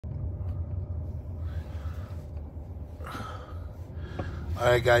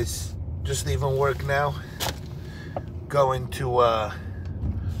Alright guys, just leaving work now. Going to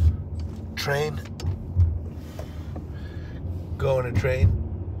train. Going to train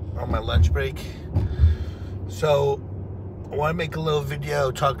on my lunch break. So I want to make a little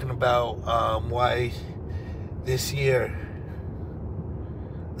video talking about why this year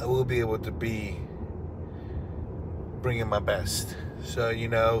I will be able to be bringing my best.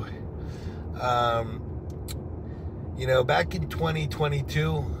 So back in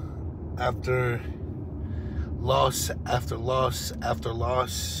 2022, after loss after loss after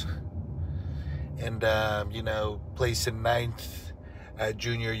loss, and placing 9th at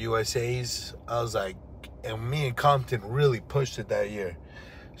Junior USA's, I was like, and me and Compton really pushed it that year.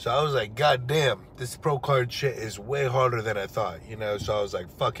 So I was like, God damn, this pro card shit is way harder than I thought, So I was like,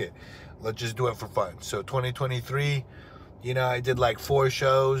 fuck it, let's just do it for fun. So 2023, I did like 4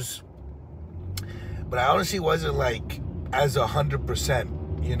 shows. But I honestly wasn't like as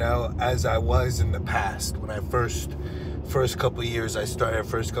 100%, as I was in the past. When I first couple of years I started,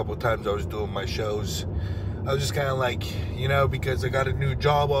 first couple of times I was doing my shows, I was just kind of like, because I got a new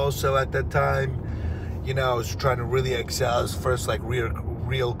job also at that time. I was trying to really excel. It was the first like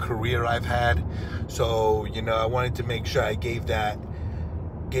real career I've had. So, I wanted to make sure I gave that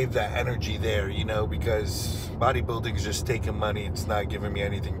energy there, because bodybuilding is just taking money. It's not giving me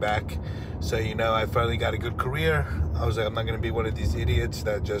anything back. So, I finally got a good career. I was like, I'm not going to be one of these idiots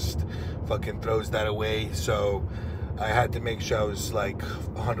that just fucking throws that away. So I had to make sure I was like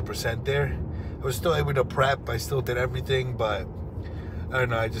 100% there. I was still able to prep. I still did everything, but I don't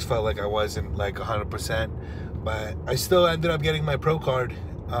know. I just felt like I wasn't like 100%. But I still ended up getting my pro card.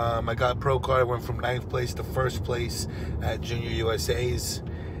 I got pro card. I went from 9th place to 1st place at Junior USA's.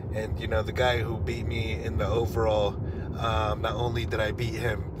 And, the guy who beat me in the overall, not only did I beat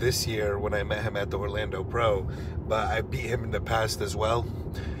him this year when I met him at the Orlando Pro, but I beat him in the past as well.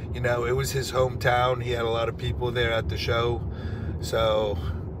 It was his hometown. He had a lot of people there at the show. So,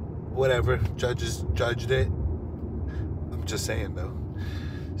 whatever. Judges judged it. I'm just saying, though.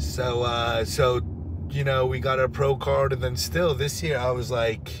 So, we got our pro card. And then still, this year, I was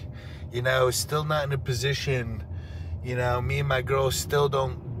like, still not in a position. Me and my girl still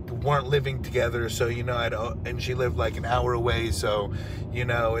weren't living together, so and she lived like an hour away. So in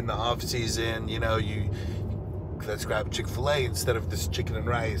the off season, let's grab Chick-fil-A instead of this chicken and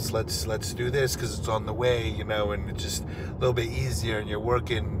rice. Let's do this because it's on the way, and it's just a little bit easier, and you're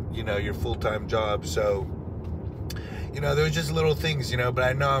working your full-time job. So there was just little things, but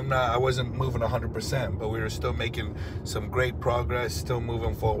I know I wasn't moving 100%, but we were still making some great progress, still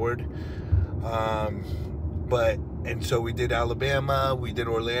moving forward. And so we did Alabama, we did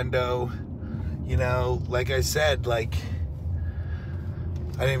Orlando. Like I said, like,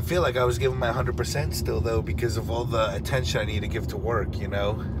 I didn't feel like I was giving my 100% still, though, because of all the attention I need to give to work,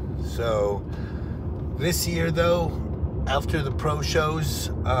 So this year, though, after the pro shows,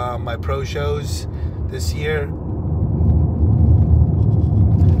 my pro shows this year,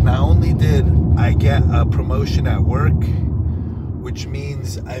 not only did I get a promotion at work, which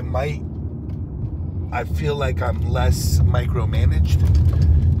means I feel like I'm less micromanaged,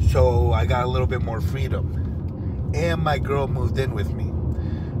 so I got a little bit more freedom. And my girl moved in with me.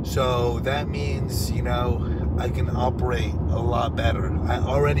 So that means, I can operate a lot better. I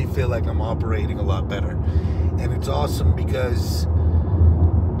already feel like I'm operating a lot better. And it's awesome because,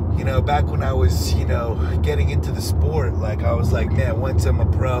 back when I was, getting into the sport, like, I was like, man, once I'm a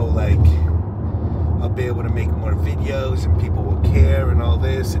pro, like, I'll be able to make more videos and people will care and all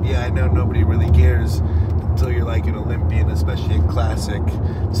this. And yeah, I know nobody really cares until you're like an Olympian, especially in classic.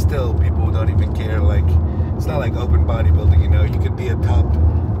 Still, people don't even care. Like, it's not like open bodybuilding, you could be a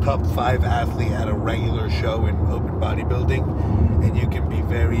top 5 athlete at a regular show in open bodybuilding, and you can be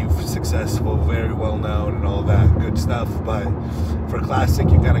very successful, very well known and all that good stuff. But for classic,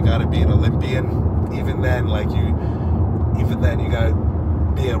 you gotta be an Olympian. Even then, you gotta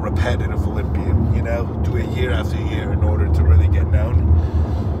be a repetitive Olympian, do it year after year in order to really get known.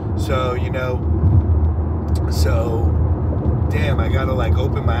 So, damn, I gotta like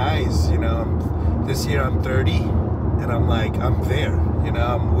open my eyes, this year I'm 30 and I'm like, I'm there,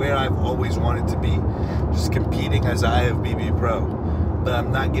 I'm where I've always wanted to be, just competing as IFBB Pro, but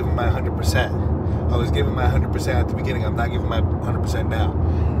I'm not giving my 100%. I was giving my 100% at the beginning, I'm not giving my 100% now.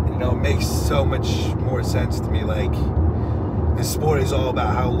 It makes so much more sense to me, like, this sport is all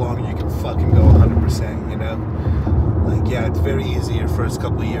about how long you can fucking go 100%, Like, yeah, it's very easy your first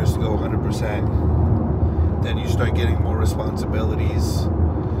couple of years to go 100%. Then you start getting more responsibilities.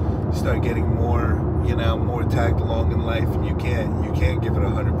 You start getting more, more tagged along in life, and you can't give it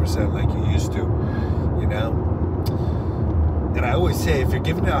 100% like you used to, And I always say, if you're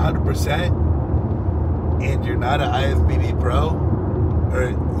giving it 100% and you're not an IFBB pro,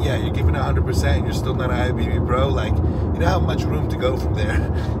 or yeah, you're giving it 100% and you're still not an IFBB pro, like, you don't have much room to go from there,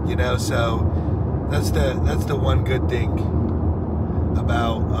 you know. So that's the one good thing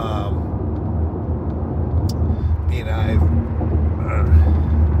about being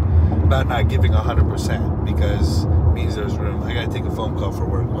about not giving 100%, because it means there's room. I gotta take a phone call for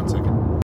work. 1 second.